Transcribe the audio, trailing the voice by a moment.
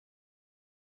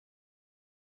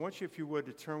I want you, if you would,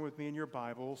 to turn with me in your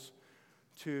Bibles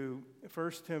to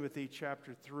 1 Timothy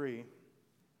chapter 3.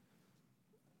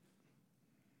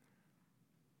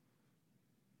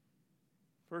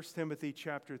 1 Timothy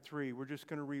chapter 3. We're just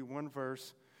going to read one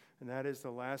verse, and that is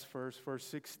the last verse, verse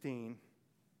 16.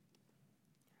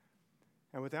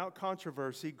 And without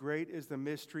controversy, great is the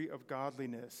mystery of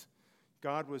godliness.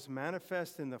 God was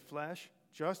manifest in the flesh,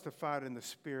 justified in the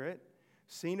Spirit,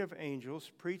 seen of angels,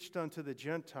 preached unto the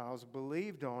Gentiles,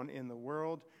 believed on in the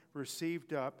world,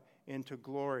 received up into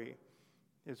glory.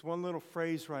 There's one little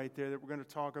phrase right there that we're going to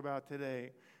talk about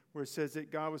today, where it says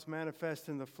that God was manifest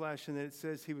in the flesh, and then it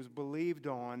says he was believed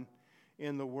on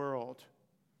in the world.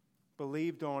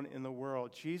 Believed on in the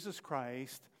world. Jesus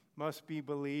Christ must be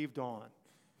believed on.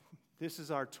 This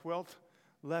is our 12th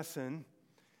lesson.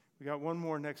 We got one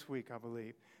more next week, I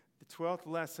believe. The 12th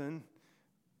lesson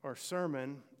or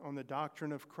sermon on the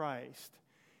doctrine of Christ.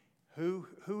 Who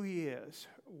he is,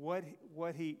 what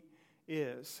he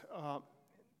is,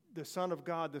 the Son of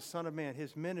God, the Son of Man,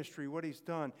 his ministry, what he's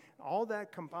done. All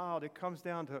that compiled, it comes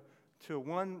down to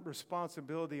one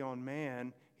responsibility on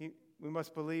man. We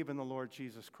must believe in the Lord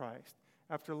Jesus Christ.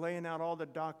 After laying out all the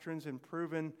doctrines and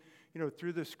proving,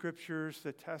 through the scriptures,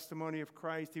 the testimony of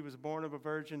Christ, he was born of a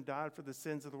virgin, died for the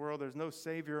sins of the world. There's no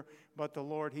Savior but the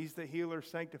Lord. He's the healer,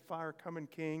 sanctifier, coming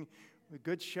King, the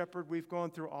good shepherd. We've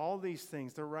gone through all these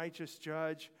things, the righteous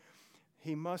judge.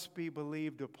 He must be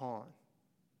believed upon.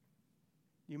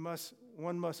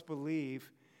 One must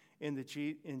believe in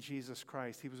Jesus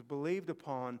Christ. He was believed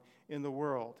upon in the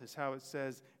world, is how it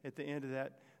says at the end of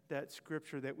that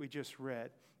scripture that we just read.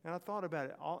 And I thought about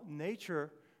it. All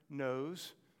nature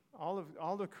knows,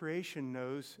 all the creation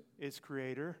knows its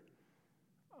creator.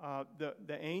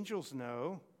 The angels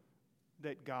know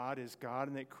that God is God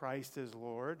and that Christ is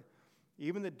Lord.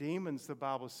 Even the demons, the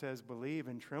Bible says, believe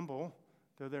and tremble.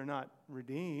 Though they're not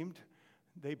redeemed,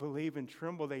 they believe and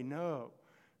tremble. They know.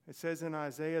 It says in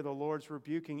Isaiah, the Lord's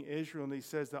rebuking Israel, and he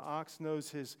says the ox knows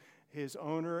his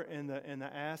owner and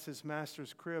the ass his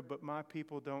master's crib, but my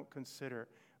people don't consider.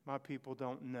 My people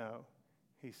don't know,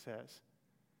 he says.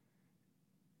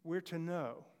 We're to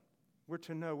know. We're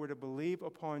to believe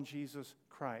upon Jesus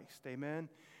Christ. Amen?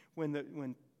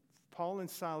 When Paul and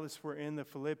Silas were in the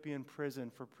Philippian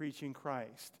prison for preaching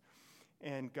Christ,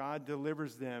 and God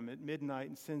delivers them at midnight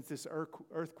and sends this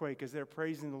earthquake as they're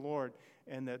praising the Lord,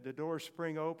 and the doors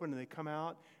spring open and they come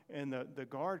out, and the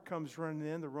guard comes running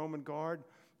in, the Roman guard,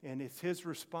 and it's his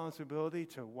responsibility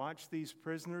to watch these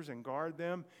prisoners and guard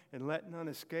them and let none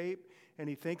escape. And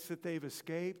he thinks that they've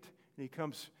escaped. And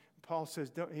Paul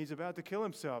says he's about to kill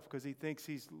himself because he thinks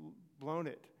he's blown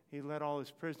it. He let all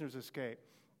his prisoners escape.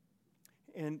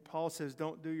 And Paul says,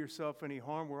 don't do yourself any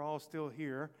harm. We're all still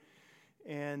here.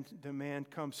 And the man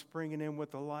comes springing in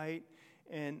with the light.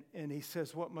 And he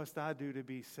says, what must I do to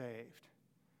be saved?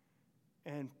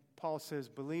 And Paul says,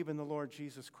 believe in the Lord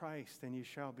Jesus Christ and you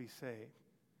shall be saved.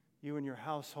 You and your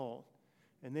household.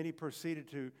 And then he proceeded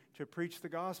to preach the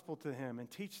gospel to him and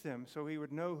teach them so he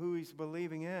would know who he's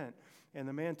believing in. And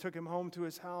the man took him home to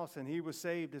his house, and he was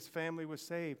saved. His family was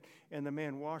saved. And the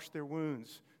man washed their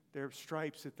wounds, their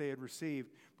stripes that they had received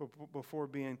before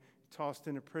being tossed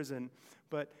into prison.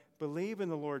 But believe in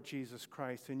the Lord Jesus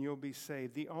Christ, and you'll be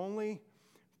saved. The only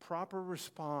proper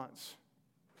response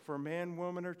for man,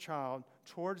 woman, or child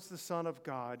towards the Son of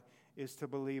God is to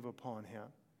believe upon him.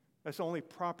 That's the only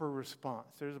proper response.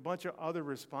 There's a bunch of other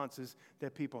responses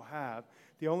that people have.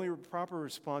 The only proper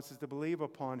response is to believe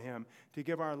upon him, to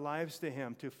give our lives to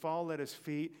him, to fall at his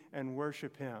feet and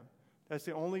worship him. That's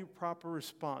the only proper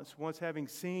response. Once having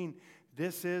seen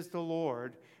this is the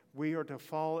Lord, we are to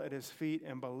fall at his feet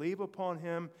and believe upon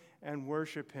him and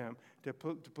worship him, to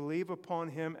believe upon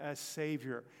him as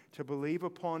Savior, to believe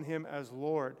upon him as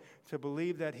Lord, to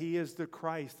believe that he is the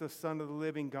Christ, the Son of the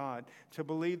living God, to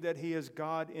believe that he is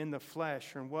God in the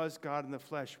flesh and was God in the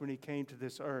flesh when he came to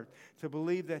this earth, to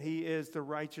believe that he is the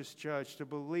righteous judge, to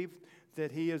believe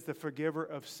that he is the forgiver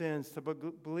of sins, to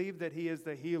believe that he is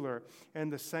the healer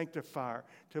and the sanctifier,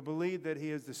 to believe that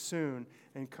he is the soon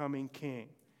and coming King.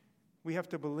 We have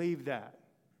to believe that.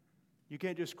 You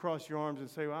can't just cross your arms and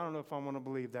say, well, I don't know if I want to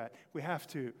believe that. We have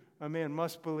to. A man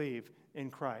must believe in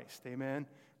Christ. Amen?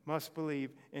 Must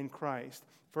believe in Christ.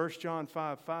 1 John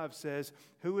 5:5 says,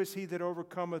 who is he that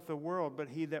overcometh the world but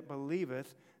he that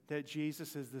believeth that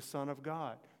Jesus is the Son of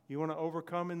God? You want to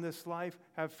overcome in this life?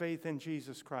 Have faith in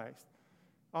Jesus Christ.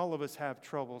 All of us have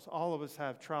troubles. All of us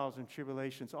have trials and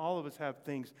tribulations. All of us have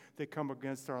things that come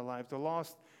against our lives. The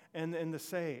lost and the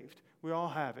saved. We all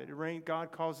have it.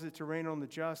 God causes it to rain on the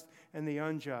just and the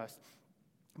unjust.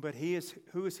 But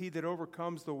who is he that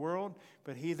overcomes the world?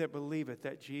 But he that believeth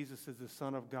that Jesus is the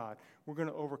Son of God. We're going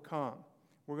to overcome.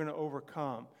 We're going to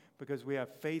overcome because we have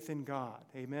faith in God.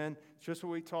 Amen? It's just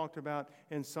what we talked about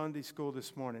in Sunday school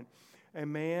this morning. A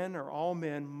man or all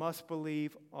men must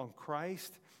believe on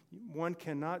Christ. One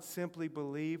cannot simply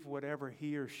believe whatever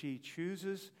he or she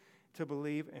chooses to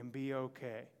believe and be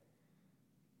okay.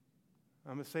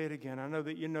 I'm going to say it again. I know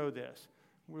that you know this.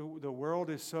 The world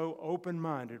is so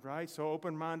open-minded, right? So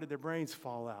open-minded their brains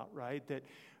fall out, right? That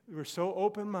we're so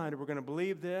open-minded, we're going to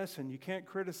believe this, and you can't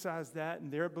criticize that,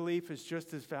 and their belief is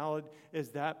just as valid as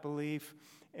that belief.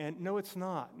 And no, it's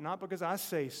not. Not because I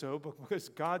say so, but because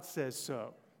God says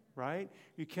so, right?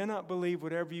 You cannot believe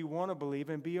whatever you want to believe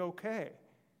and be okay.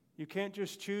 You can't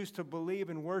just choose to believe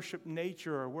and worship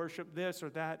nature or worship this or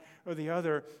that or the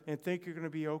other and think you're going to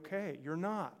be okay. You're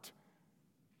not.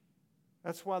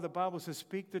 That's why the Bible says,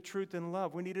 speak the truth in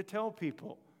love. We need to tell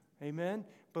people. Amen?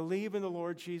 Believe in the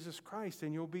Lord Jesus Christ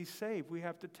and you'll be saved. We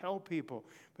have to tell people.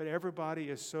 But everybody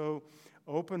is so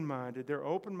open-minded. They're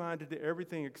open-minded to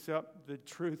everything except the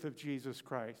truth of Jesus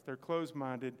Christ. They're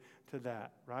closed-minded to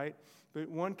that, right? But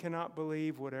one cannot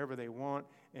believe whatever they want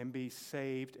and be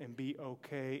saved and be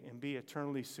okay and be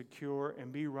eternally secure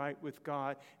and be right with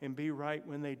God and be right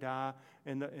when they die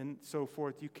and so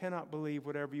forth. You cannot believe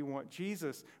whatever you want.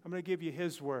 Jesus, I'm going to give you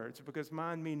his words because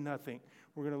mine mean nothing.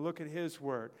 We're going to look at his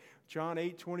word. John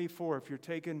 8:24, if you're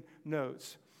taking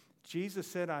notes. Jesus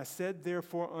said, I said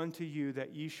therefore unto you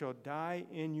that ye shall die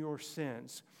in your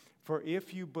sins. For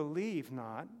if you believe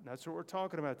not, that's what we're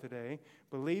talking about today,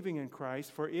 believing in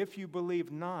Christ, for if you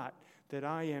believe not that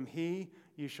I am he,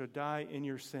 you shall die in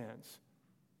your sins.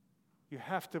 You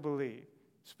have to believe,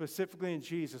 specifically in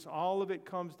Jesus. All of it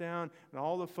comes down and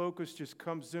all the focus just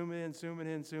comes zooming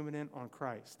in on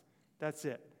Christ. That's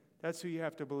it. That's who you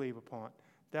have to believe upon.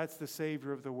 That's the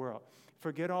Savior of the world.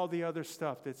 Forget all the other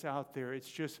stuff that's out there. It's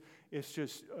just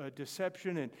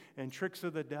deception and tricks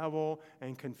of the devil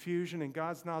and confusion, and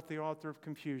God's not the author of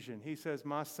confusion. He says,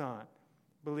 my son,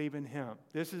 believe in him.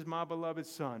 This is my beloved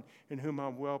son, in whom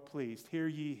I'm well pleased. Hear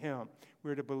ye him.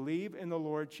 We're to believe in the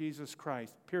Lord Jesus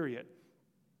Christ, period.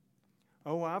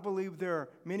 Oh, I believe there are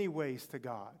many ways to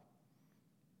God.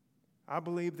 I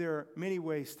believe there are many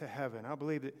ways to heaven. I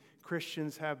believe that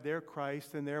Christians have their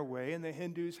Christ and their way, and the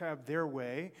Hindus have their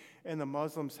way, and the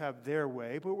Muslims have their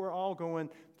way, but we're all going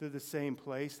to the same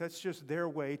place. That's just their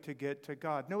way to get to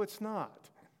God. No, it's not.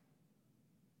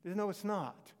 No, it's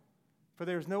not. For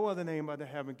there is no other name under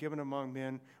heaven given among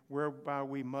men whereby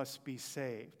we must be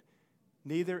saved.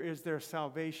 Neither is there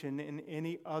salvation in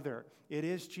any other. It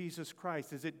is Jesus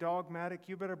Christ. Is it dogmatic?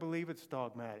 You better believe it's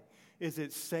dogmatic. Is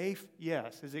it safe?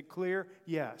 Yes. Is it clear?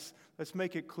 Yes. Let's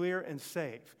make it clear and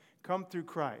safe. Come through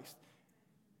Christ.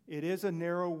 It is a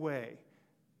narrow way.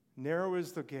 Narrow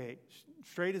is the gate.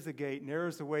 Straight is the gate. Narrow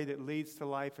is the way that leads to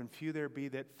life, and few there be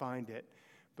that find it.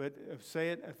 But say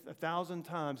it 1,000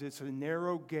 times. It's a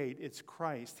narrow gate. It's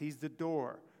Christ. He's the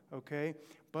door. Okay?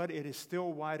 But it is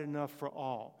still wide enough for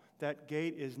all. That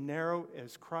gate is narrow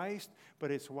as Christ, but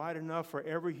it's wide enough for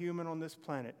every human on this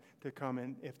planet to come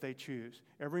in if they choose.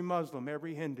 Every Muslim,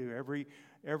 every Hindu,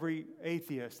 every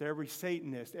atheist, every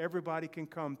Satanist, everybody can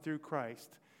come through Christ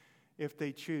if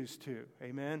they choose to.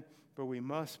 Amen? But we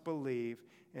must believe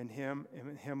in him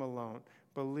and him alone.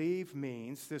 Believe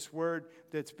means this word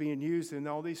that's being used in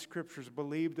all these scriptures,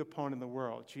 believed upon in the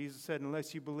world. Jesus said,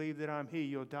 unless you believe that I'm he,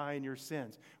 you'll die in your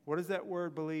sins. What does that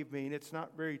word believe mean? It's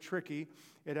not very tricky.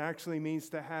 It actually means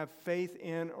to have faith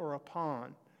in or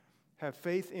upon. Have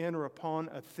faith in or upon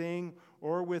a thing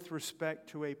or with respect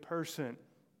to a person.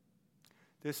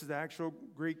 This is the actual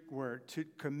Greek word, to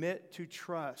commit to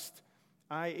trust,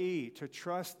 i.e., to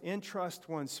entrust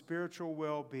one's spiritual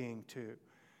well-being to.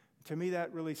 To me,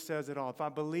 that really says it all. If I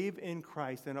believe in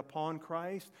Christ and upon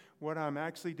Christ, what I'm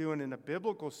actually doing in a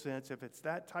biblical sense, if it's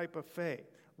that type of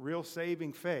faith, real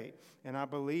saving faith, and I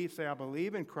believe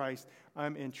in Christ,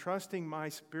 I'm entrusting my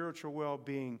spiritual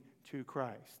well-being to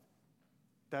Christ.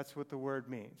 That's what the word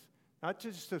means. Not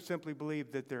just to simply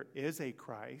believe that there is a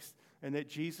Christ and that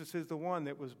Jesus is the one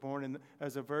that was born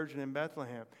as a virgin in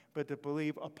Bethlehem, but to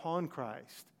believe upon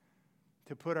Christ.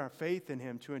 To put our faith in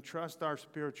him, to entrust our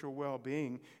spiritual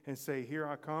well-being and say, here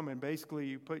I come, and basically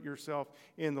you put yourself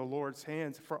in the Lord's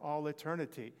hands for all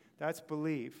eternity. That's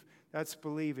belief. That's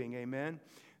believing, amen?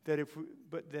 That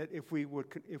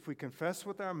if we confess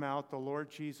with our mouth the Lord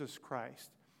Jesus Christ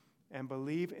and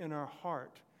believe in our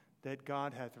heart that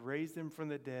God hath raised him from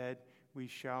the dead, we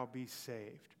shall be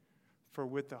saved. For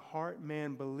with the heart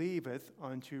man believeth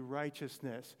unto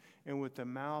righteousness, and with the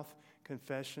mouth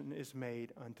confession is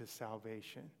made unto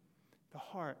salvation. The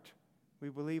heart We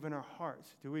believe in our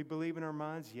hearts. Do we believe in our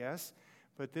minds? Yes.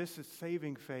 But this is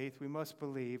saving faith. We must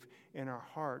believe in our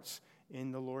hearts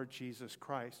in the Lord Jesus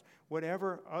Christ.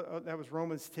 Whatever, that was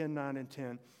Romans 10, 9, and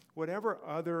 10. Whatever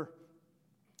other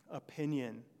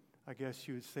opinion, I guess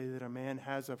you would say, that a man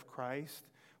has of Christ,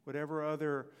 whatever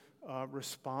other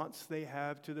response they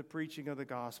have to the preaching of the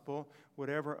gospel,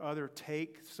 whatever other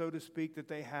take, so to speak, that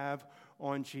they have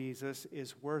on Jesus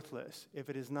is worthless if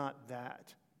it is not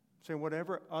that. So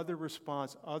whatever other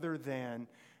response other than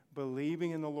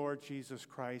believing in the Lord Jesus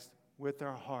Christ with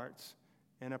our hearts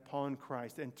and upon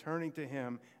Christ and turning to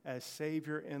Him as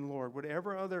Savior and Lord,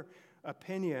 whatever other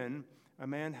opinion a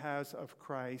man has of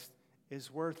Christ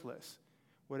is worthless.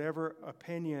 Whatever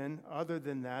opinion other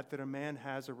than that a man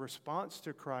has, a response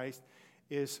to Christ,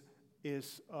 is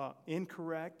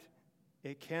incorrect.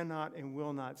 It cannot and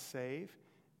will not save.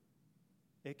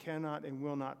 It cannot and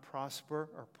will not prosper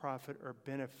or profit or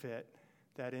benefit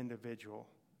that individual.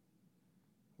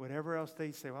 Whatever else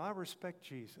they say, well, I respect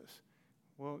Jesus.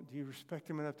 Well, do you respect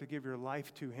Him enough to give your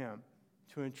life to Him,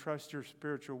 to entrust your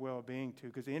spiritual well-being to?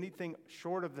 Because anything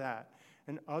short of that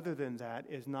and other than that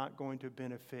is not going to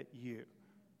benefit you.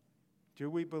 Do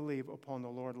we believe upon the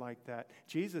Lord like that?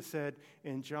 Jesus said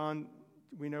in John,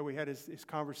 we know we had his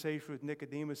conversation with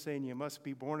Nicodemus saying, you must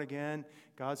be born again.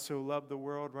 God so loved the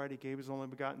world, right? He gave His only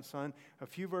begotten Son. A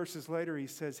few verses later, He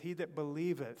says, he that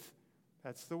believeth,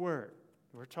 that's the word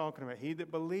we're talking about. He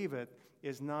that believeth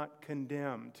is not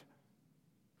condemned.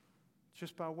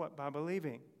 Just by what? By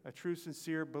believing. A true,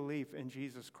 sincere belief in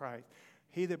Jesus Christ.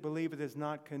 He that believeth is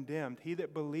not condemned. He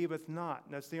that believeth not.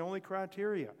 That's the only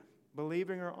criteria.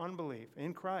 Believing or unbelief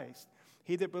in Christ.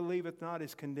 He that believeth not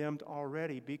is condemned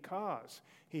already, because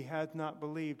he hath not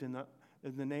believed in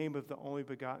the name of the only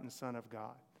begotten Son of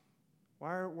God. Why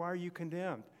are you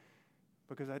condemned?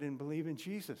 Because I didn't believe in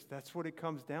Jesus. That's what it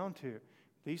comes down to.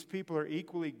 These people are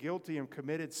equally guilty and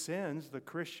committed sins, the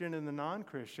Christian and the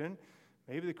non-Christian.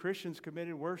 Maybe the Christian's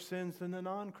committed worse sins than the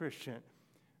non-Christian.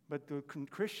 But the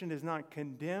Christian is not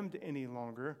condemned any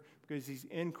longer because he's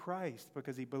in Christ,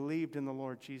 because he believed in the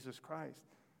Lord Jesus Christ.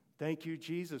 Thank you,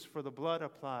 Jesus, for the blood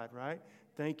applied, right?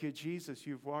 Thank you, Jesus,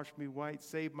 you've washed me white,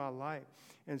 saved my life.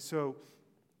 And so,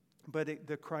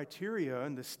 the criteria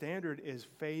and the standard is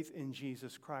faith in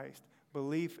Jesus Christ,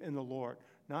 belief in the Lord,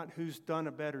 not who's done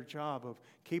a better job of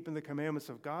keeping the commandments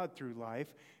of God through life.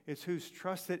 It's who's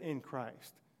trusted in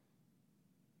Christ.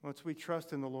 Once we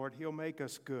trust in the Lord, He'll make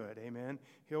us good, amen?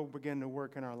 He'll begin to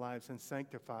work in our lives and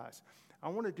sanctify us. I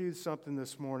want to do something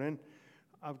this morning.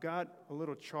 I've got a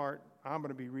little chart I'm going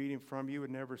to be reading from. You would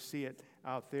never see it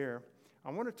out there. I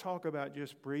want to talk about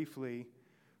just briefly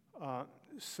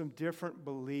some different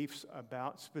beliefs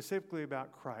specifically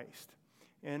about Christ.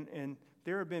 And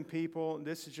there have been people,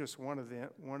 this is just one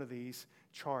of these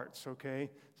charts, okay?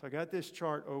 So I got this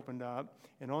chart opened up,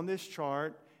 and on this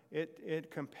chart, it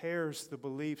compares the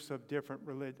beliefs of different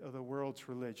of the world's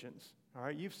religions. All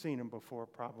right, you've seen them before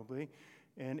probably.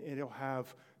 And it'll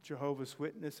have Jehovah's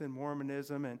Witness and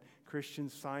Mormonism and Christian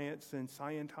Science and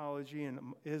Scientology and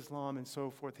Islam and so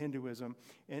forth, Hinduism.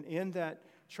 And in that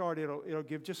chart, it'll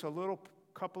give just a little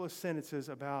couple of sentences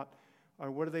about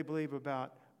what do they believe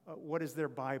about what is their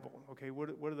Bible. Okay, what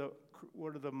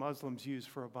do the Muslims use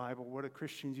for a Bible? What do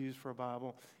Christians use for a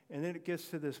Bible? And then it gets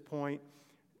to this point.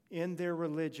 In their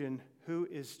religion, who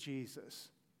is Jesus?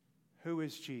 Who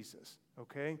is Jesus?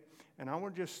 Okay? And I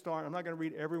want to just start. I'm not going to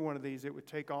read every one of these. It would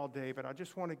take all day. But I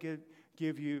just want to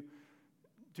give you,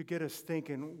 to get us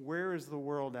thinking, where is the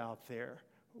world out there?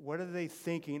 What are they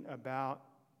thinking about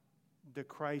the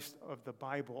Christ of the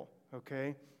Bible?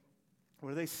 Okay?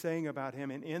 What are they saying about Him?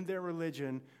 And in their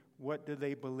religion, what do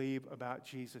they believe about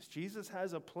Jesus? Jesus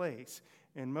has a place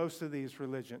in most of these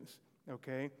religions.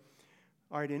 Okay?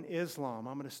 All right, in Islam,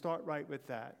 I'm going to start right with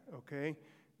that, okay?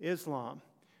 Islam,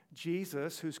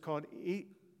 Jesus, who's called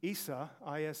Isa,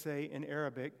 I-S-A in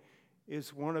Arabic,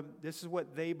 this is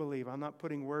what they believe. I'm not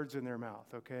putting words in their mouth,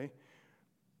 okay?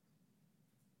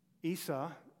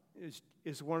 Isa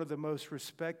is one of the most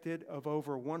respected of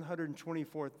over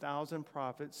 124,000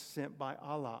 prophets sent by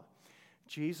Allah.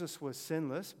 Jesus was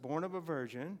sinless, born of a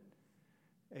virgin,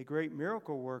 a great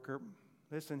miracle worker,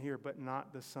 listen here, but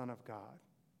not the Son of God.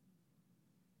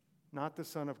 Not the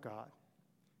Son of God.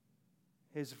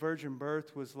 His virgin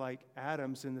birth was like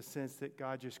Adam's in the sense that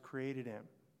God just created him.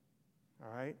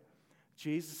 All right?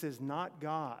 Jesus is not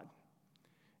God,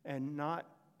 and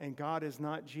God is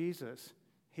not Jesus.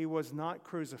 He was not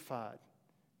crucified.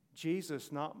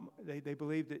 They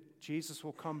believe that Jesus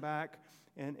will come back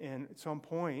and at some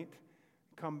point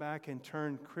come back and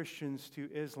turn Christians to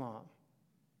Islam.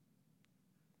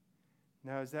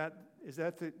 Now, is that Is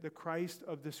that the Christ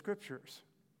of the Scriptures?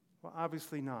 Well,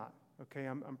 obviously not. Okay,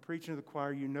 I'm preaching to the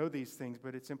choir. You know these things,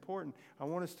 but it's important. I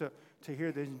want us to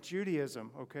hear this.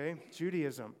 Judaism, okay?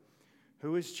 Judaism.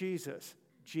 Who is Jesus?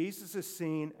 Jesus is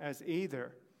seen as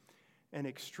either an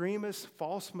extremist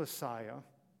false Messiah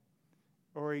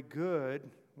or a good,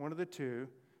 one of the two,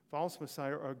 false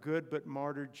Messiah or a good but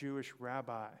martyred Jewish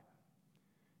rabbi.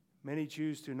 Many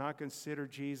Jews do not consider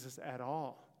Jesus at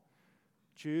all.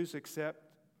 Jews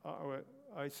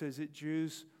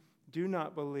Jews do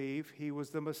not believe he was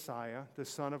the Messiah, the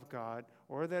Son of God,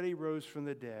 or that he rose from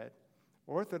the dead.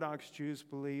 Orthodox Jews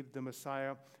believe the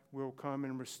Messiah will come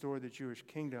and restore the Jewish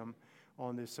kingdom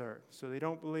on this earth. So they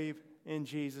don't believe in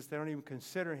Jesus. They don't even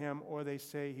consider him, or they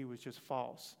say he was just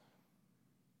false.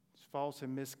 It's false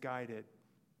and misguided.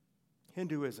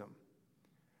 Hinduism.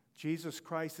 Jesus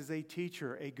Christ is a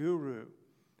teacher, a guru,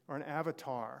 or an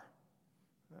avatar.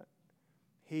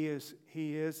 He is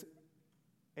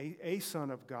a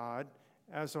son of God,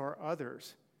 as are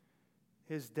others.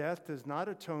 His death does not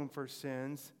atone for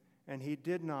sins, and he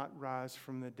did not rise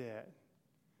from the dead.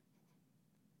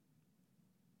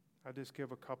 I'll just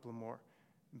give a couple more.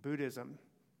 Buddhism.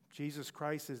 Jesus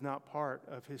Christ is not part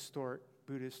of historic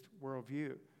Buddhist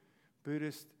worldview.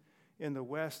 Buddhists in the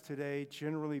West today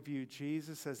generally view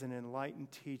Jesus as an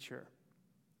enlightened teacher.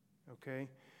 Okay?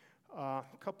 A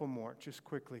couple more, just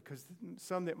quickly, because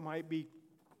some that might be,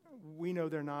 we know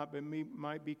they're not, but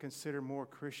might be considered more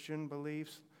Christian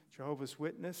beliefs. Jehovah's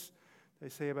Witness, they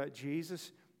say about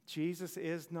Jesus, Jesus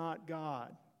is not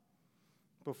God.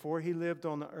 Before he lived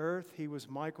on the earth, he was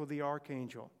Michael the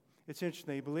Archangel. It's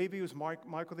interesting. They believe he was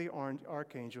Michael the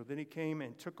Archangel. Then he came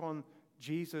and took on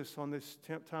Jesus on this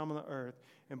time on the earth.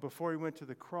 And before he went to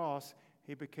the cross,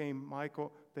 he became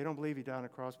Michael. They don't believe he died on a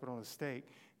cross, but on a stake.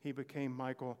 He became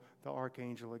Michael the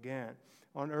Archangel again.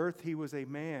 On earth, he was a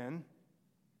man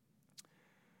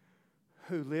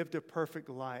who lived a perfect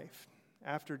life.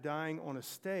 After dying on a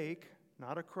stake,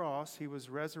 not a cross, he was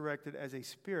resurrected as a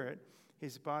spirit.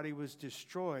 His body was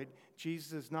destroyed.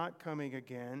 Jesus is not coming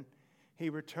again. He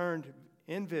returned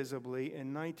invisibly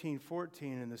in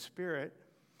 1914 in the spirit.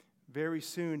 Very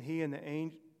soon, he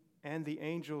and the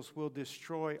angels will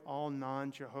destroy all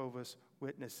non-Jehovah's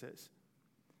Witnesses.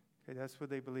 Okay, that's what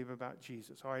they believe about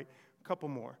Jesus. All right, a couple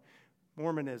more.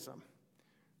 Mormonism.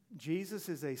 Jesus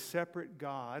is a separate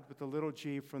God with a little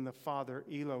g from the Father,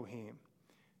 Elohim.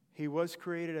 He was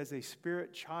created as a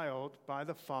spirit child by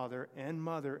the Father and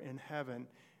Mother in heaven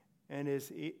and is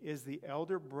the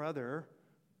elder brother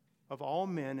of all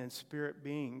men and spirit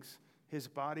beings. His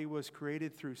body was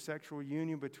created through sexual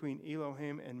union between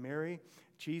Elohim and Mary.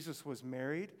 Jesus was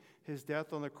married. His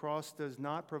death on the cross does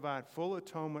not provide full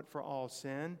atonement for all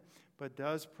sin, but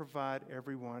does provide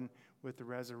everyone with the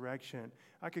resurrection.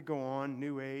 I could go on,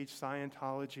 New Age,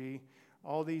 Scientology,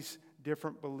 all these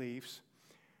different beliefs.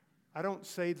 I don't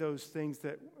say those things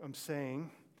that I'm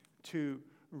saying to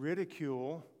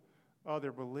ridicule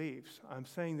other beliefs. I'm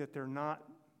saying that they're not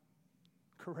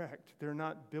correct. They're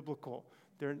not biblical.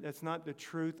 That's not the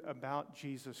truth about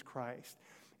Jesus Christ.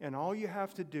 And all you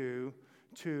have to do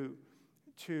to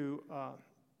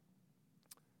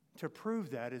prove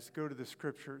that is go to the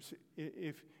Scriptures.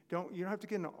 You don't have to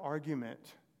get in an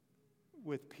argument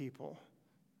with people.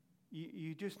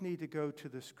 You just need to go to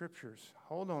the Scriptures.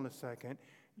 Hold on a second.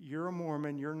 You're a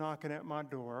Mormon. You're knocking at my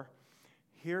door.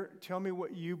 Here, tell me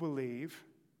what you believe,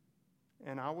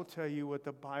 and I will tell you what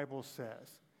the Bible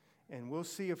says. And we'll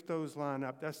see if those line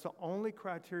up. That's the only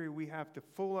criteria we have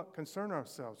to concern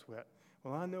ourselves with.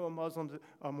 Well, I know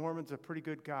a Mormon's a pretty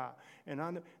good guy.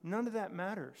 And none of that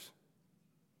matters.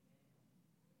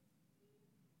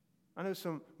 I know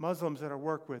some Muslims that I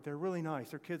work with. They're really nice.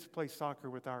 Their kids play soccer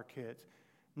with our kids.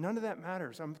 None of that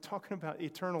matters. I'm talking about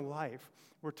eternal life.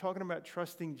 We're talking about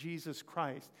trusting Jesus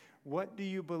Christ. What do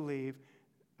you believe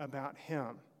about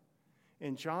him?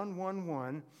 In John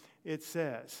 1:1, it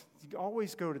says, you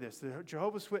always go to this. The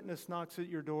Jehovah's Witness knocks at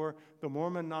your door. The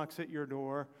Mormon knocks at your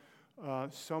door.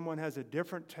 Someone has a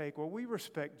different take. Well, we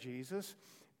respect Jesus.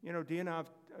 You know, Dee and I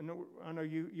know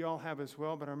you all have as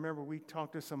well, but I remember we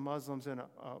talked to some Muslims in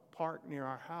a park near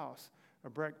our house, a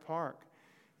Breck Park,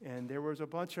 and there was a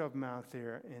bunch of them out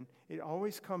there. And it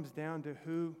always comes down to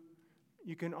who,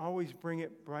 you can always bring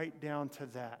it right down to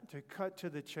that, to cut to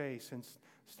the chase. And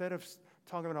instead of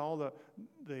talking about all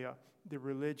the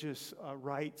religious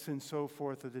rites and so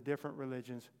forth of the different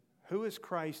religions, who is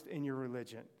Christ in your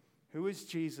religion? Who is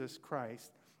Jesus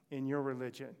Christ in your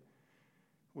religion?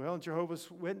 Well,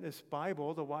 Jehovah's Witness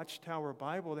Bible, the Watchtower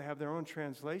Bible, they have their own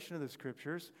translation of the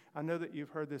Scriptures. I know that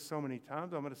you've heard this so many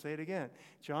times. I'm going to say it again.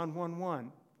 John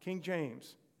 1:1, King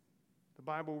James, The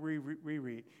Bible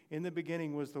reread. In the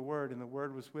beginning was the Word, and the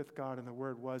Word was with God, and the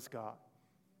Word was God.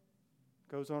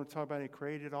 Goes on to talk about He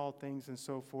created all things and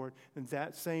so forth. And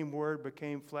that same Word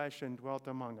became flesh and dwelt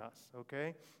among us.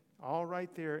 Okay? All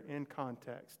right there in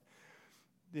context.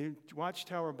 The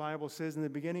Watchtower Bible says, in the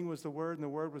beginning was the Word, and the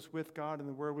Word was with God, and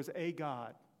the Word was a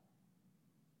God.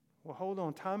 Well, hold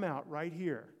on, time out right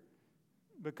here.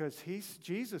 Because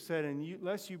Jesus said,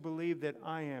 unless you believe that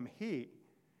I am He,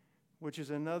 which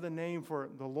is another name for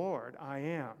the Lord, I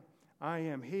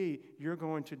am He, you're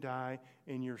going to die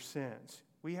in your sins.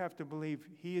 We have to believe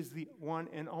He is the one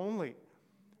and only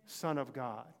Son of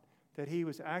God, that He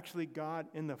was actually God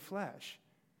in the flesh.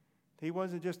 He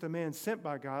wasn't just a man sent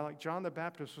by God, like John the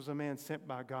Baptist was a man sent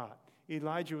by God.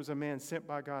 Elijah was a man sent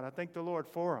by God. I thank the Lord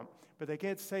for them, but they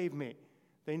can't save me.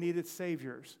 They needed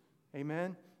saviors.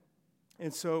 Amen?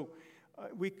 And so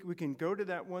we can go to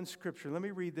that one scripture. Let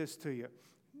me read this to you.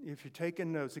 If you're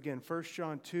taking notes, again, 1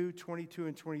 John 2, 22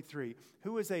 and 23.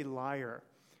 Who is a liar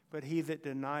but he that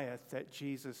denieth that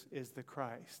Jesus is the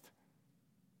Christ?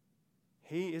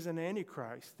 He is an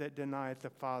antichrist that denieth the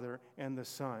Father and the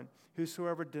Son.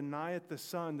 Whosoever denieth the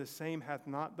Son, the same hath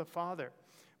not the Father.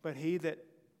 But he that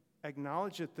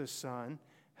acknowledgeth the Son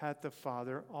hath the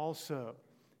Father also.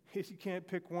 You can't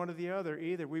pick one or the other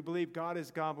either. We believe God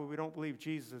is God, but we don't believe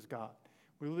Jesus is God.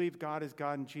 We believe God is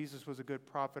God and Jesus was a good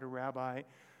prophet, a rabbi,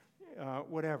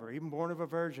 whatever, even born of a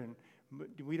virgin. But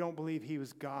we don't believe He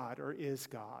was God or is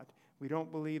God. We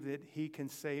don't believe that He can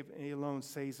save, and He alone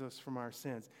saves us from our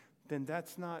sins. Then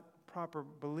that's not proper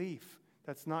belief.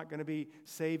 That's not going to be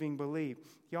saving belief.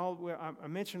 Y'all, I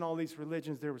mentioned all these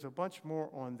religions. There was a bunch more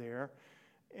on there.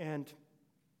 And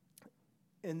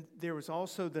there was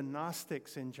also the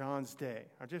Gnostics in John's day.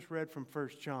 I just read from 1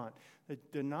 John.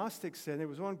 The Gnostics said, there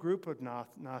was one group of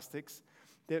Gnostics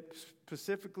that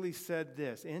specifically said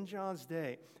this. In John's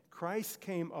day, Christ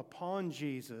came upon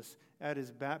Jesus at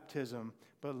His baptism,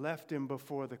 but left Him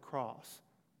before the cross.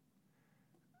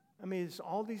 I mean, it's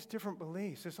all these different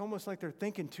beliefs. It's almost like they're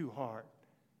thinking too hard.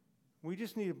 We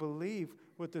just need to believe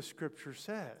what the Scripture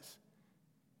says.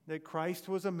 That Christ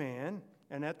was a man,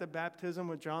 and at the baptism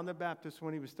of John the Baptist,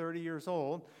 when he was 30 years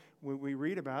old, when we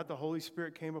read about it, the Holy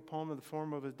Spirit came upon him in the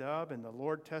form of a dove, and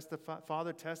the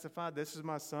Father testified, this is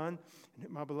my Son,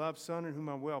 my beloved Son, in whom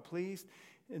I'm well pleased.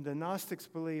 And the Gnostics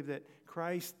believe that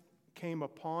Christ came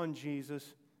upon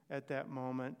Jesus at that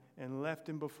moment and left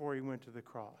Him before He went to the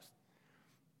cross.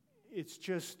 It's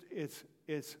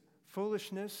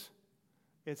foolishness.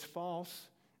 It's false.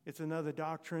 It's another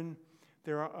doctrine.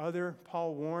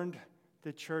 Paul warned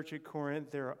the church at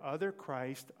Corinth, there are other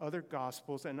Christ, other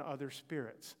gospels, and other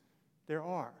spirits. There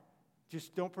are.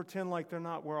 Just don't pretend like they're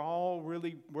not. We're all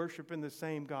really worshiping the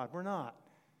same God. We're not.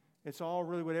 It's all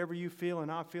really whatever you feel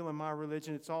and I feel in my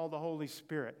religion. It's all the Holy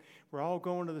Spirit. We're all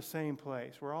going to the same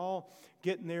place. We're all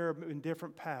getting there in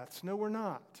different paths. No, we're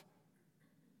not.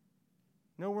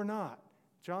 No, we're not.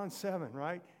 John 7,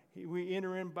 right? We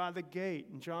enter in by the gate.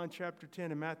 In John chapter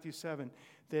 10 and Matthew 7,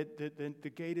 that the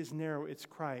gate is narrow. It's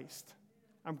Christ.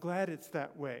 I'm glad it's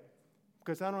that way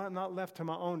because I'm not left to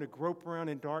my own to grope around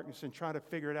in darkness and try to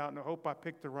figure it out and hope I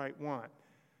pick the right one.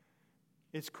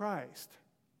 It's Christ.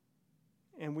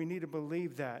 And we need to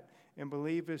believe that and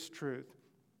believe His truth.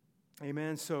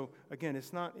 Amen. So, again,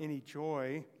 it's not any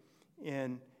joy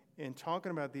in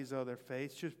talking about these other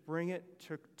faiths. Just bring it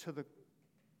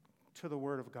to the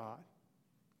Word of God.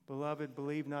 Beloved,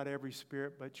 believe not every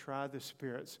spirit, but try the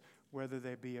spirits, whether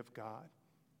they be of God.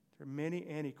 There are many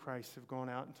antichrists have gone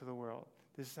out into the world.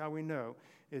 This is how we know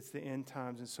it's the end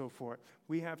times and so forth.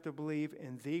 We have to believe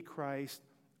in the Christ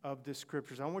of the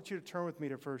Scriptures. I want you to turn with me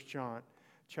to 1 John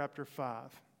chapter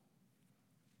 5.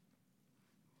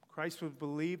 Christ was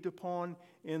believed upon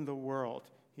in the world.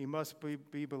 He must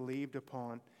be believed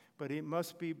upon. But it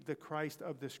must be the Christ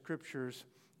of the Scriptures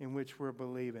in which we're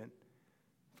believing.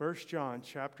 1 John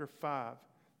chapter 5.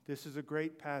 This is a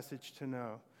great passage to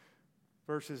know.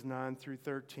 Verses 9 through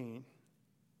 13.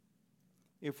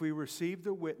 If we receive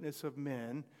the witness of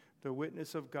men, the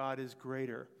witness of God is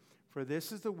greater. For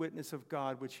this is the witness of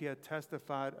God which He had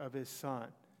testified of His Son.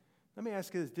 Let me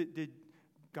ask you this. Did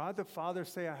God the Father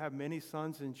say, I have many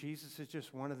sons and Jesus is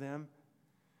just one of them?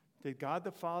 Did God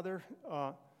the Father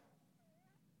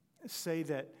say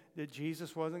that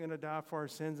Jesus wasn't going to die for our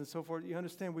sins and so forth? You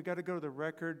understand, we've got to go to the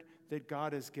record that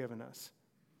God has given us.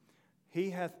 He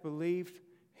hath believed,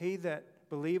 he that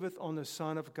believeth on the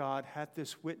Son of God hath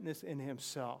this witness in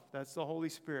himself. That's the Holy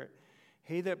Spirit.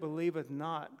 He that believeth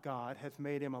not God hath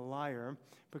made him a liar,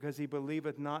 because he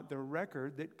believeth not the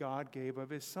record that God gave of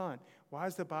His Son. Why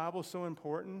is the Bible so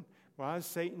important? Why is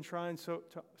Satan trying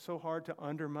so hard to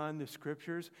undermine the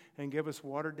Scriptures and give us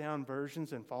watered-down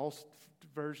versions and false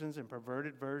versions and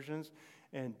perverted versions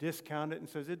and discount it and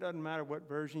says it doesn't matter what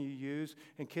version you use,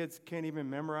 and kids can't even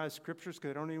memorize Scriptures because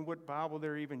they don't even know what Bible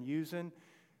they're even using?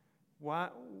 Why?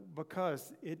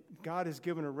 Because God has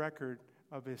given a record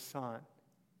of His Son,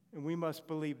 and we must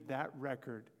believe that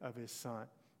record of His Son.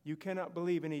 You cannot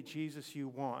believe any Jesus you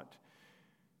want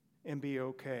and be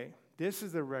okay. This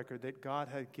is the record that God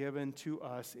had given to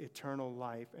us, eternal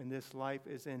life, and this life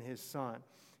is in His Son.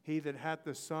 He that hath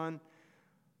the Son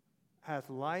hath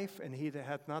life, and he that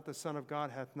hath not the Son of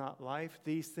God hath not life.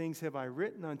 These things have I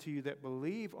written unto you that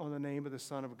believe on the name of the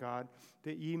Son of God,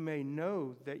 that ye may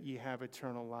know that ye have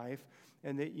eternal life,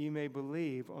 and that ye may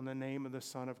believe on the name of the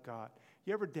Son of God.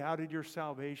 You ever doubted your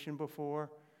salvation before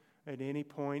at any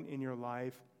point in your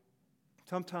life?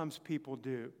 Sometimes people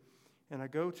do. And I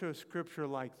go to a scripture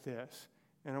like this,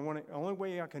 and the only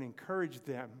way I can encourage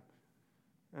them,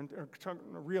 and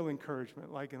real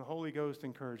encouragement, like in the Holy Ghost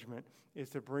encouragement, is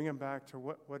to bring them back to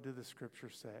what did the Scripture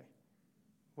say?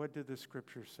 What did the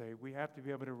Scripture say? We have to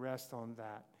be able to rest on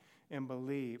that and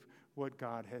believe what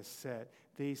God has said.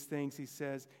 These things, he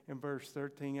says in verse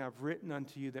 13, I've written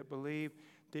unto you that believe,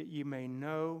 that ye may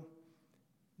know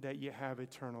that ye have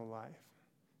eternal life.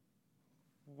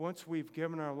 Once we've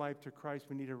given our life to Christ,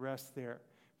 we need to rest there.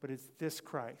 But it's this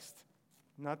Christ,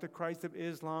 not the Christ of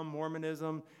Islam,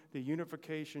 Mormonism, the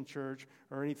Unification Church,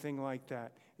 or anything like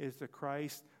that. It's the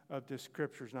Christ of the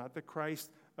Scriptures, not the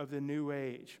Christ of the New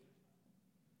Age.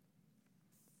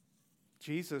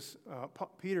 Jesus,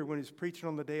 Peter, when he was preaching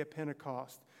on the day of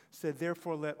Pentecost, said,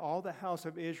 therefore let all the house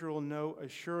of Israel know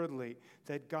assuredly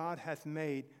that God hath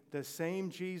made the same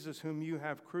Jesus whom you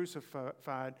have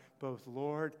crucified both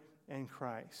Lord and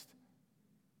Christ.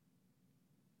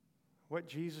 What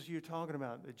Jesus are you talking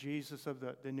about? The Jesus of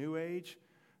the New Age?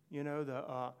 You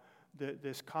know,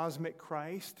 this cosmic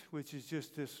Christ, which is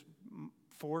just this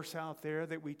force out there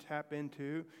that we tap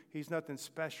into. He's nothing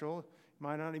special. It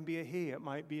might not even be a he. It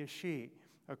might be a she,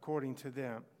 according to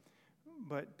them.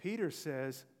 But Peter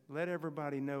says, let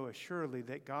everybody know assuredly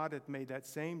that God hath made that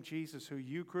same Jesus who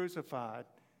you crucified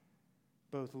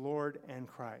both Lord and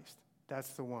Christ. That's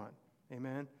the one.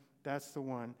 Amen? That's the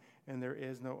one, and there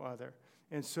is no other.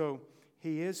 And so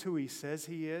he is who he says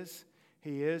he is.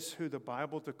 He is who the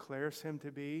Bible declares him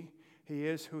to be. He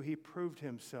is who he proved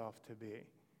himself to be.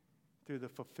 Through the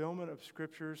fulfillment of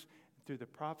Scriptures, through the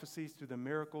prophecies, through the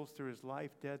miracles, through his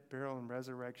life, death, burial, and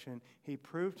resurrection, he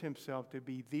proved himself to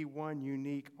be the one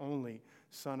unique, only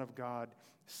Son of God,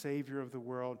 Savior of the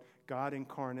world, God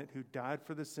incarnate, who died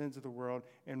for the sins of the world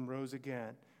and rose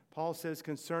again. Paul says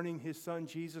concerning his Son,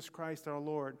 Jesus Christ our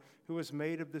Lord, who was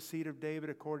made of the seed of David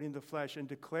according to the flesh and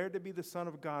declared to be the Son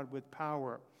of God with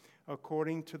power,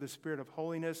 according to the Spirit of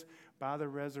holiness, by the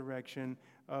resurrection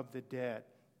of the dead.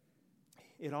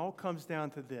 It all comes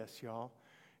down to this, y'all.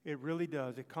 It really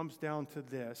does. It comes down to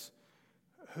this.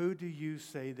 Who do you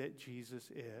say that Jesus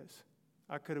is?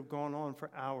 I could have gone on for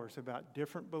hours about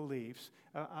different beliefs.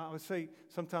 I would say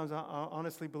sometimes I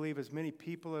honestly believe as many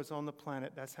people as on the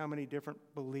planet, that's how many different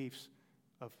beliefs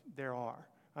there are.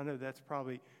 I know that's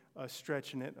probably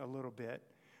stretching it a little bit.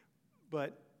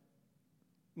 But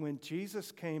when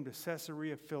Jesus came to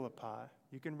Caesarea Philippi,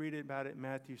 you can read about it in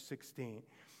Matthew 16,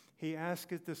 he asked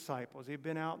his disciples, he'd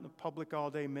been out in the public all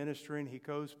day ministering, he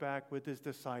goes back with his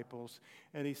disciples,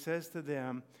 and he says to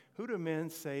them, who do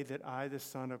men say that I, the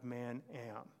Son of Man,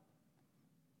 am?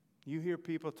 You hear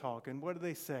people talking, what do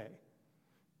they say?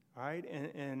 All right,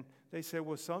 and they say,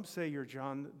 well, some say you're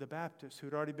John the Baptist,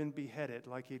 who'd already been beheaded,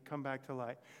 like he'd come back to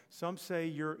life. Some say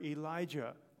you're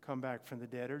Elijah, come back from the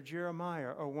dead, or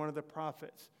Jeremiah, or one of the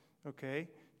prophets. Okay,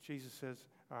 Jesus says,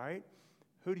 all right,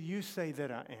 who do you say that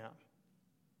I am?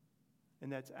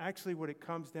 And that's actually what it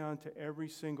comes down to every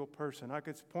single person. I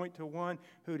could point to one,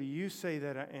 who do you say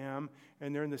that I am?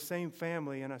 And they're in the same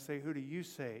family, and I say, who do you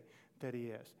say that he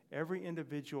is? Every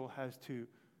individual has to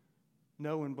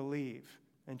know and believe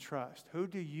and trust. Who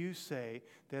do you say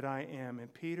that I am?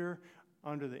 And Peter,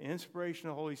 under the inspiration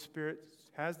of the Holy Spirit,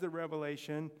 has the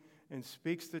revelation and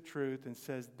speaks the truth and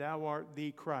says, thou art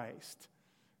the Christ,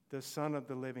 the Son of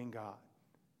the living God.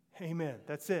 Amen.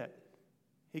 That's it.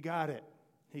 He got it.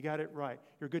 He got it right.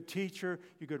 You're a good teacher.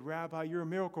 You're a good rabbi. You're a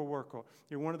miracle worker.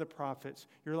 You're one of the prophets.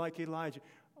 You're like Elijah.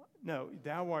 No,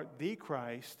 thou art the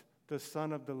Christ, the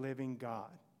Son of the living God.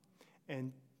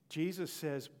 And Jesus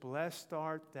says, blessed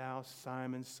art thou,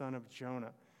 Simon, son of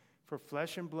Jonah, For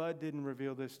flesh and blood didn't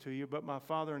reveal this to you, but my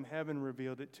Father in heaven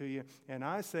revealed it to you. And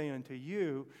I say unto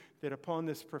you that upon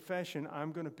this profession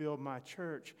I'm going to build my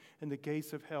church, and the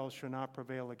gates of hell shall not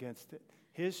prevail against it.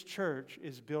 His church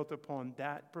is built upon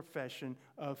that profession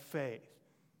of faith.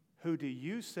 Who do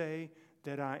you say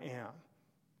that I am?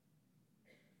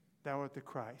 Thou art the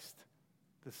Christ,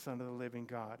 the Son of the living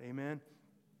God. Amen?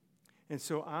 And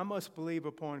so I must believe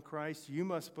upon Christ. You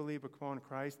must believe upon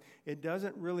Christ. It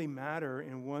doesn't really matter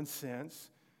in one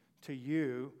sense to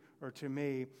you or to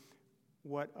me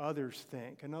what others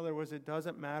think. In other words, it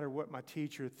doesn't matter what my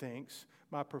teacher thinks,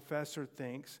 my professor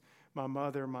thinks, my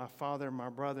mother, my father, my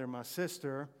brother, my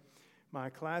sister, my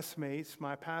classmates,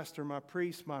 my pastor, my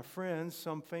priest, my friends,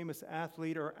 some famous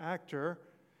athlete or actor.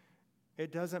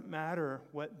 It doesn't matter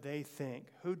what they think.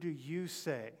 Who do you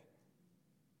say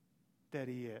that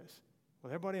he is?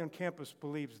 Well, everybody on campus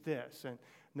believes this, and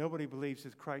nobody believes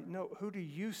it's Christ. No, who do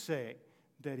you say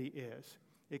that he is?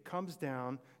 It comes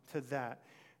down to that.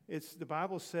 The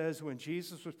Bible says when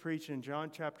Jesus was preaching in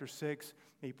John chapter 6,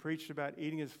 he preached about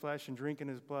eating his flesh and drinking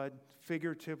his blood,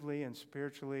 figuratively and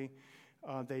spiritually.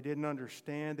 They didn't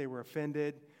understand. They were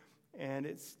offended. And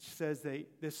it says this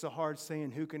is a hard saying,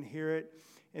 who can hear it?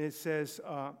 And it says,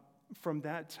 from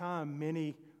that time,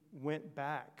 many went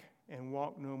back and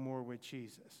walked no more with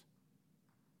Jesus.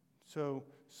 So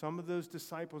some of those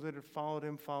disciples that had followed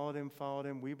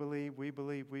him, we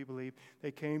believe.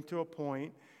 They came to a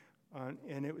point,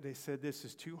 and they said, this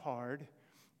is too hard.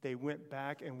 They went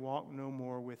back and walked no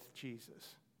more with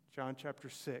Jesus. John chapter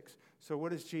 6. So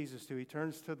what does Jesus do? He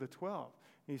turns to the 12.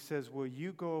 And he says, will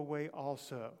you go away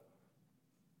also?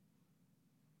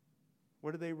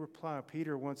 What do they reply?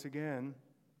 Peter, once again,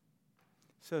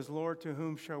 says, Lord, to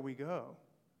whom shall we go?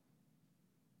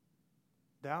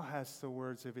 Thou hast the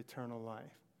words of eternal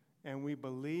life, and we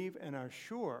believe and are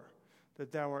sure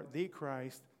that thou art the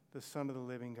Christ, the Son of the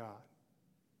living God.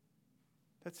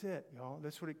 That's it, y'all.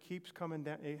 That's what it keeps coming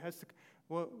down. It has to.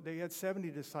 Well, they had 70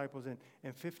 disciples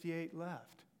and 58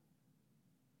 left.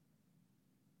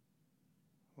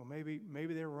 Well, maybe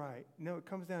they're right. No, it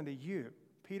comes down to you.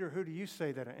 Peter, who do you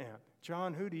say that I am?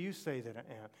 John, who do you say that I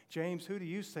am? James, who do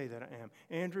you say that I am?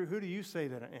 Andrew, who do you say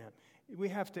that I am? We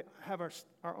have to have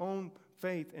our own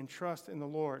faith and trust in the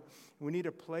Lord. We need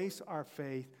to place our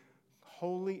faith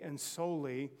wholly and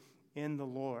solely in the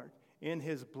Lord, in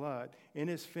his blood, in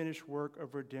his finished work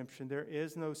of redemption. There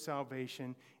is no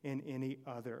salvation in any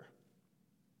other.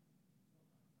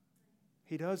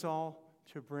 He does all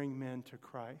to bring men to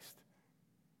Christ.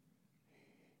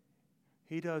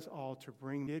 He does all to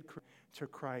bring it to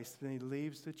Christ, and he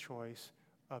leaves the choice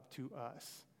up to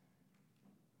us.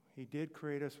 He did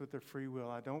create us with a free will.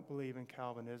 I don't believe in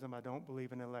Calvinism. I don't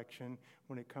believe in election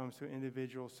when it comes to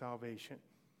individual salvation.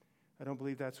 I don't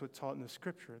believe that's what's taught in the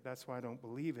Scripture. That's why I don't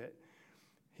believe it.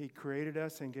 He created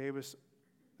us and gave us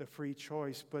the free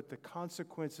choice, but the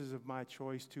consequences of my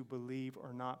choice to believe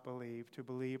or not believe, to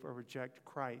believe or reject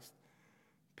Christ,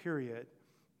 period,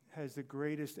 has the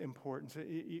greatest importance.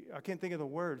 I can't think of the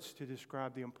words to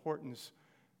describe the importance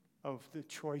of the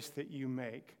choice that you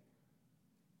make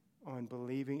on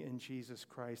believing in Jesus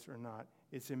Christ or not.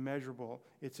 It's immeasurable.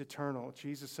 It's eternal.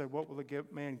 Jesus said, what will a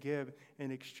man give in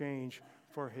exchange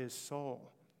for his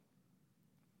soul?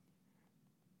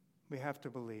 We have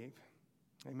to believe.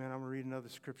 Amen. I'm going to read another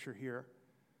scripture here.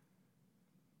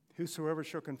 Whosoever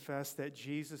shall confess that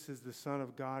Jesus is the Son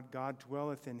of God, God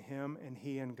dwelleth in him, and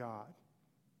he in God.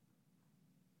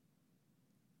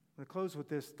 I'm going to close with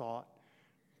this thought.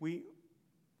 We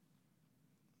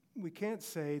can't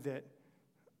say that,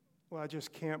 well, I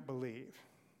just can't believe.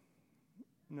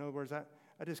 In other words, I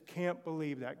just can't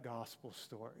believe that gospel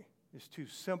story. It's too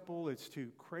simple. It's too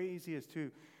crazy. It's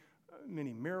too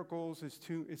many miracles. It's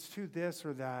too this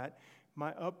or that.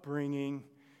 My upbringing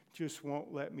just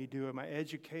won't let me do it. My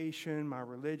education, my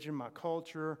religion, my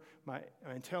culture, my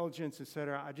intelligence,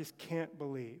 etc. I just can't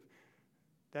believe.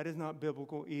 That is not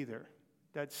biblical either.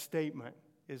 That statement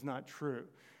is not true.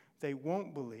 They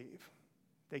won't believe.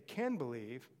 They can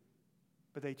believe,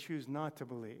 but they choose not to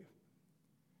believe.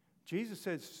 Jesus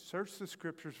says, search the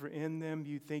scriptures, for in them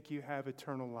you think you have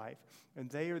eternal life. And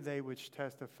they are they which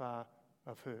testify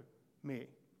of who? Me.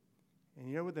 And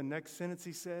you know what the next sentence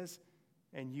he says?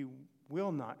 And you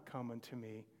will not come unto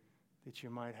me that you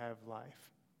might have life.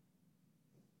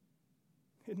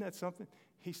 Isn't that something?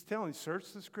 He's telling you,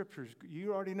 search the scriptures.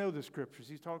 You already know the scriptures.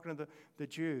 He's talking to the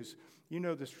Jews. You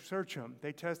know this, search them.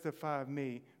 They testify of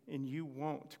me, and you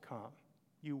won't come.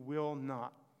 You will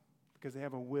not, because they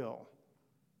have a will.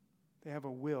 They have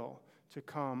a will to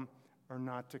come or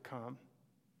not to come.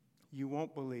 You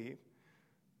won't believe.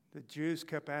 The Jews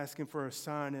kept asking for a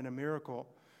sign and a miracle.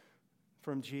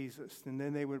 from Jesus, and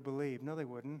then they would believe. No, they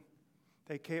wouldn't.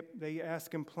 They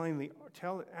asked him plainly,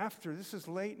 after this is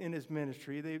late in his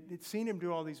ministry, they'd seen him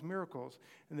do all these miracles,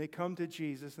 and they come to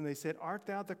Jesus and they said, "Art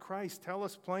thou the Christ? Tell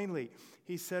us plainly."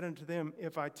 He said unto them,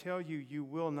 "If I tell you, you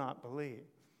will not believe."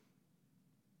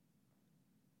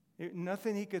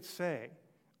 Nothing he could say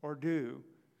or do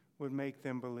would make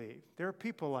them believe. There are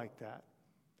people like that.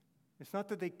 It's not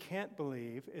that they can't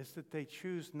believe, it's that they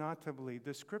choose not to believe.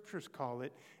 The scriptures call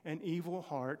it an evil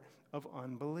heart of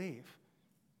unbelief.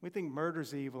 We think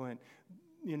murder's evil and,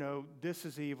 this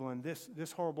is evil and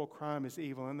this horrible crime is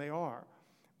evil, and they are.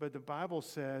 But the Bible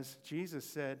says, Jesus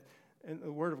said, and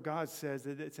the Word of God says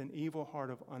that it's an evil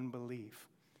heart of unbelief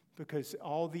because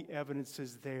all the evidence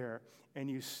is there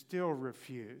and you still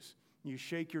refuse. You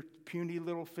shake your puny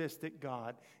little fist at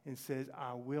God and says,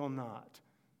 "I will not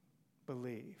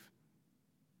believe."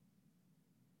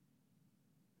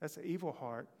 That's an evil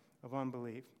heart of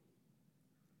unbelief.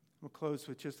 We'll close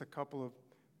with just a couple of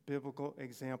biblical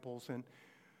examples. And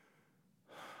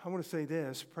I want to say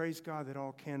this, praise God that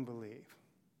all can believe.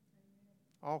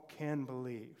 All can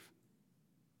believe.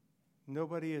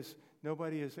 Nobody is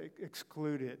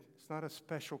excluded. It's not a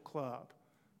special club.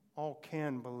 All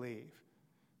can believe.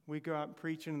 We go out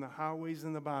preaching in the highways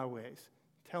and the byways,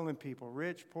 telling people,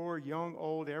 rich, poor, young,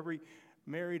 old, every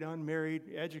married,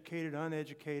 unmarried, educated,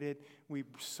 uneducated. We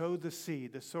sowed the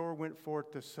seed. The sower went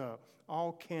forth to sow.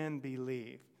 All can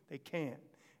believe. They can.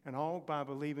 And all by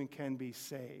believing can be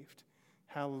saved.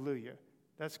 Hallelujah.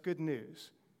 That's good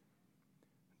news.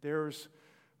 There's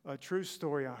a true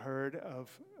story I heard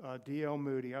of D.L.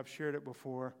 Moody. I've shared it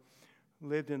before.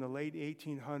 Lived in the late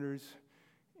 1800s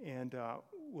and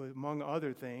among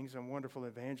other things, a wonderful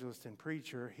evangelist and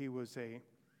preacher. He was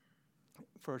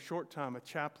for a short time, a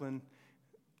chaplain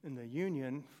in the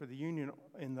Union, for the Union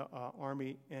in the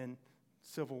Army and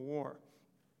Civil War.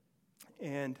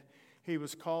 And he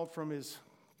was called from his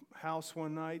house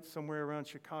one night somewhere around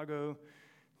Chicago.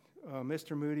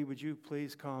 "Mr. Moody, would you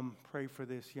please come pray for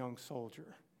this young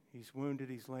soldier? He's wounded.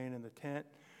 He's laying in the tent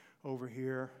over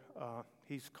here.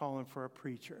 He's calling for a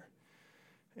preacher."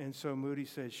 And so Moody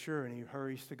says, "Sure," and he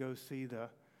hurries to go see the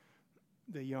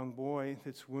young boy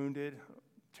that's wounded,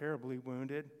 terribly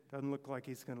wounded. Doesn't look like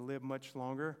he's going to live much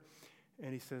longer.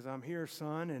 And he says, "I'm here,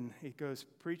 son." And he goes,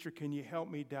 "Preacher, can you help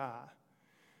me die?"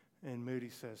 And Moody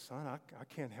says, "Son, I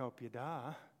can't help you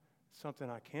die. Something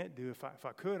I can't do. If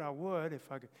I could, I would.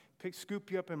 If I could scoop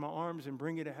you up in my arms and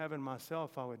bring you to heaven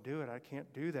myself, I would do it. I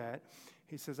can't do that."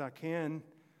 He says, "I can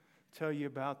tell you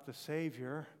about the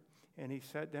Savior." And he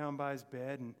sat down by his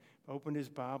bed and opened his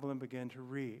Bible and began to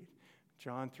read.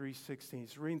 John 3:16.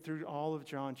 He's reading through all of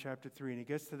John chapter 3. And he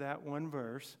gets to that one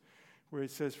verse where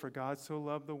it says, "For God so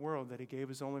loved the world that he gave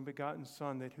his only begotten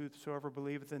Son, that whosoever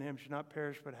believeth in him should not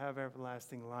perish but have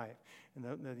everlasting life." And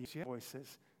the voice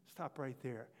says, "Stop right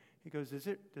there." He goes, Does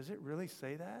it really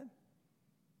say that?"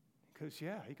 He goes,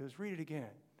 "Yeah." He goes, "Read it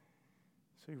again."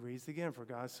 So he reads it again. "For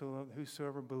God so loved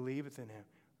whosoever believeth in him."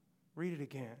 Read it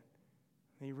again.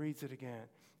 And he reads it again.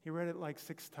 He read it like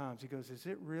 6 times. He goes, "Is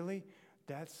it really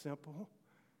that simple?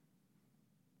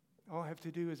 All I have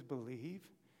to do is believe?"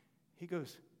 He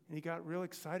goes, and he got real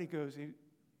excited. He goes,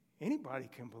 "Anybody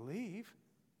can believe."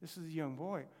 This is a young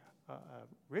boy. A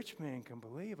rich man can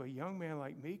believe. A young man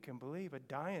like me can believe. A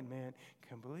dying man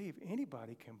can believe.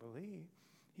 Anybody can believe.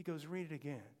 He goes, "Read it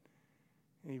again."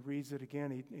 And he reads it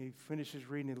again. He finishes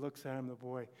reading. He looks at him. The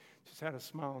boy just had a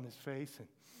smile on his face, and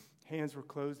hands were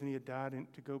closed, and he had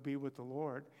died to go be with the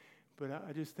Lord. But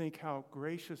I just think how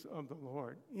gracious of the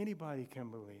Lord. Anybody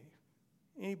can believe.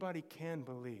 Anybody can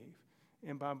believe.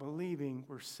 And by believing,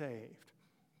 we're saved.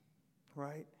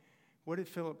 Right? What did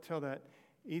Philip tell that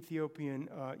Ethiopian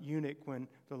eunuch when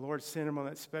the Lord sent him on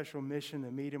that special mission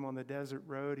to meet him on the desert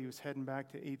road? He was heading back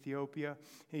to Ethiopia.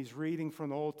 He's reading from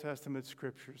the Old Testament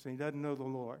scriptures, and he doesn't know the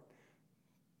Lord.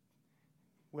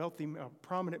 Wealthy,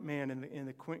 prominent man in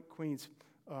the Queen's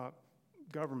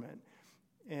government.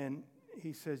 And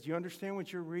he says, "You understand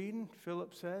what you're reading?"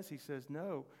 Philip says. He says,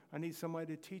 "No, I need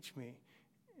somebody to teach me."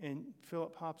 And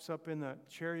Philip hops up in the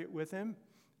chariot with him,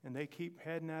 and they keep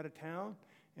heading out of town.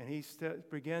 And he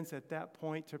begins at that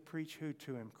point to preach who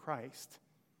to him? Christ.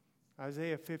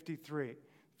 Isaiah 53.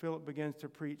 Philip begins to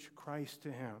preach Christ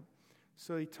to him.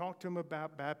 So he talked to him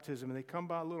about baptism, and they come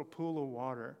by a little pool of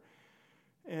water.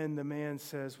 And the man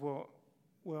says, well,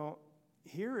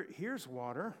 here's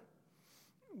water.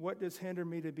 What does hinder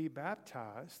me to be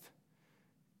baptized?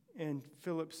 And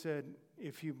Philip said,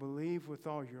 "If you believe with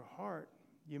all your heart,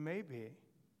 you may be."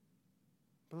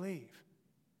 Believe.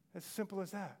 As simple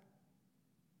as that.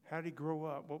 How did he grow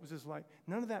up? What was his life?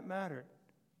 None of that mattered.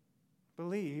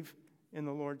 Believe, in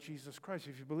the Lord Jesus Christ.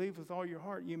 If you believe with all your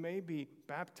heart, you may be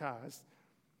baptized.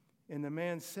 And the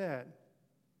man said,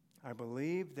 I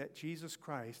believe that Jesus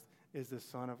Christ is the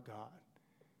Son of God.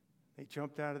 They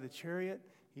jumped out of the chariot.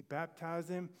 He baptized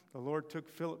him. The Lord took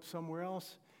Philip somewhere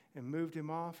else and moved him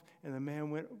off, and the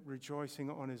man went rejoicing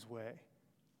on his way.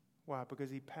 Why? Because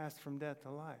he passed from death to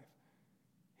life.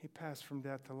 He passed from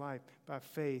death to life by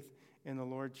faith in the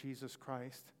Lord Jesus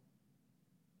Christ.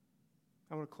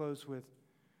 I want to close with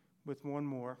one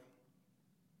more.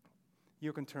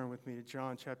 You can turn with me to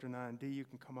John chapter 9. D, you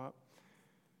can come up.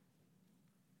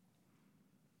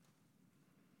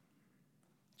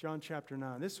 John chapter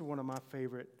 9. This is one of my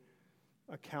favorite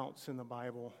accounts in the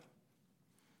Bible.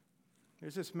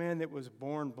 There's this man that was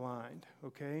born blind,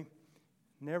 okay?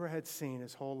 Never had seen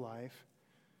his whole life.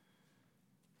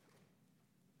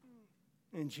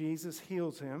 And Jesus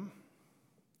heals him.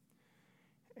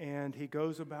 And he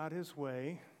goes about his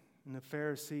way. And the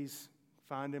Pharisees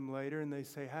find him later and they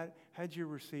say, how'd you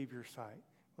receive your sight?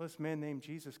 Well, this man named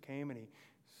Jesus came and he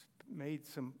made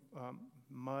some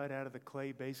mud out of the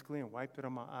clay basically and wiped it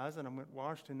on my eyes and I went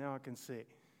washed and now I can see.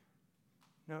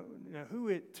 Now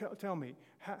tell me,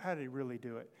 how did he really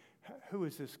do it? Who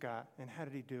is this guy and how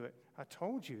did he do it? I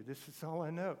told you, this is all I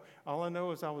know. All I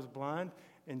know is I was blind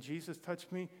and Jesus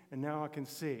touched me and now I can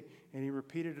see. And he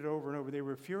repeated it over and over. They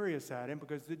were furious at him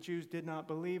because the Jews did not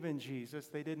believe in Jesus.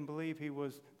 They didn't believe he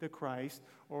was the Christ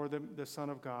or the Son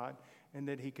of God and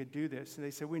that he could do this. And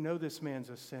they said, we know this man's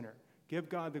a sinner. Give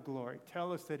God the glory.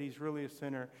 Tell us that he's really a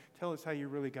sinner. Tell us how you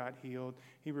really got healed.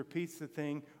 He repeats the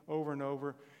thing over and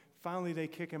over. Finally, they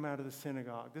kick him out of the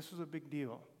synagogue. This was a big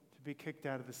deal, to be kicked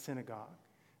out of the synagogue,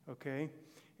 okay?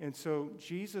 And so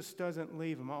Jesus doesn't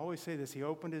leave him. I always say this. He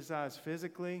opened his eyes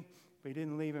physically, but he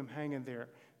didn't leave him hanging there.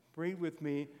 Read with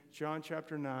me John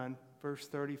chapter 9, verse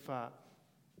 35.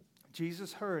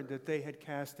 Jesus heard that they had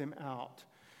cast him out.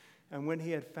 And when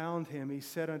he had found him, he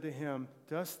said unto him,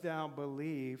 dost thou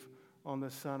believe on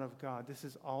the Son of God? This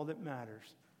is all that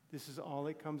matters. This is all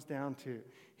it comes down to.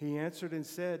 He answered and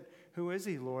said, who is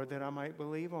he, Lord, that I might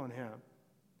believe on him?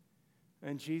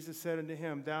 And Jesus said unto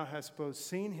him, thou hast both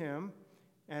seen him,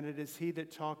 and it is he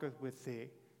that talketh with thee.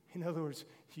 In other words,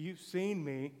 you've seen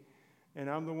me, and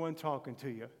I'm the one talking to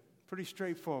you. Pretty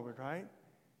straightforward, right?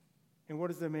 And what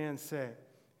does the man say?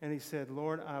 And he said,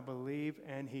 Lord, I believe,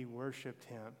 and he worshiped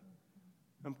him.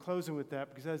 I'm closing with that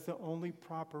because that's the only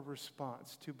proper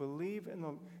response, to believe in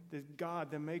the God,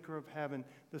 the maker of heaven,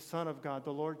 the Son of God,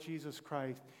 the Lord Jesus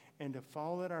Christ, and to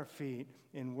fall at our feet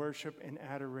in worship and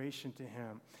adoration to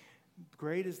him.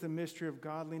 Great is the mystery of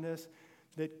godliness,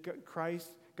 that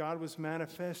God was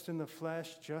manifest in the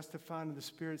flesh, justified in the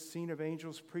spirit, seen of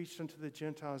angels, preached unto the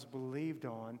Gentiles, believed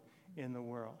on in the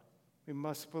world. We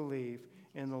must believe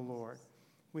in the Lord.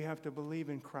 We have to believe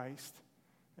in Christ.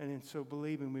 And in so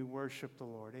believing, we worship the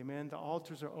Lord. Amen. The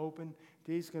altars are open.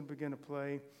 Dee's going to begin to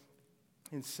play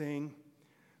and sing.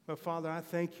 But Father, I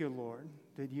thank you, Lord,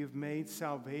 that you've made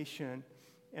salvation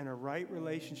and a right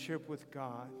relationship with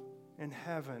God and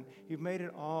heaven. You've made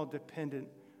it all dependent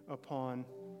upon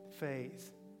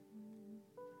faith.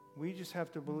 We just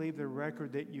have to believe the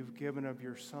record that you've given of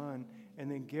your Son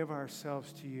and then give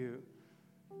ourselves to you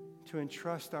to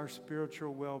entrust our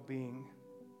spiritual well-being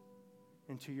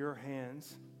into your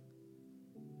hands.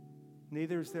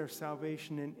 Neither is there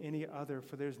salvation in any other,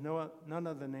 for there's none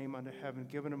other name under heaven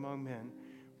given among men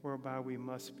whereby we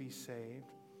must be saved.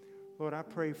 Lord, I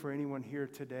pray for anyone here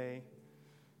today,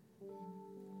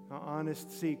 an honest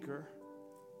seeker,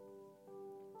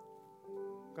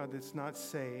 God, that's not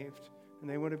saved, and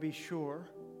they want to be sure.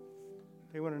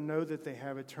 They want to know that they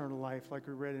have eternal life, like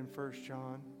we read in 1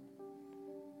 John.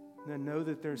 And then know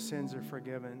that their sins are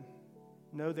forgiven.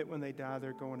 Know that when they die,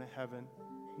 they're going to heaven.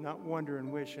 Not wonder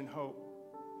and wish and hope.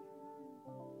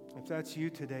 If that's you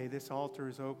today, this altar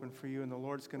is open for you and the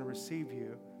Lord's going to receive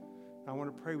you. I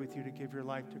want to pray with you to give your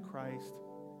life to Christ.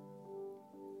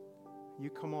 You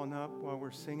come on up while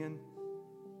we're singing.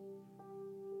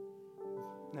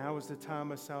 Now is the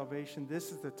time of salvation.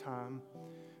 This is the time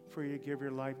for you to give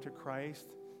your life to Christ.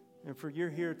 And for you're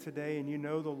here today and you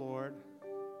know the Lord,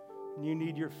 and you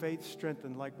need your faith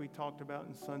strengthened like we talked about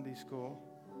in Sunday school.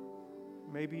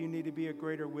 Maybe you need to be a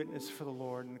greater witness for the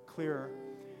Lord and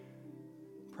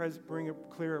bring a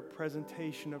clearer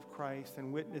presentation of Christ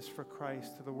and witness for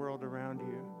Christ to the world around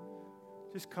you.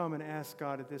 Just come and ask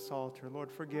God at this altar,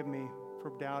 Lord, forgive me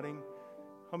for doubting.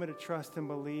 Help me to trust and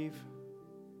believe.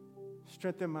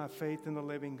 Strengthen my faith in the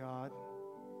living God.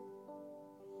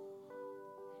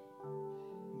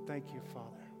 And thank you,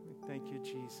 Father. Thank you,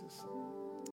 Jesus.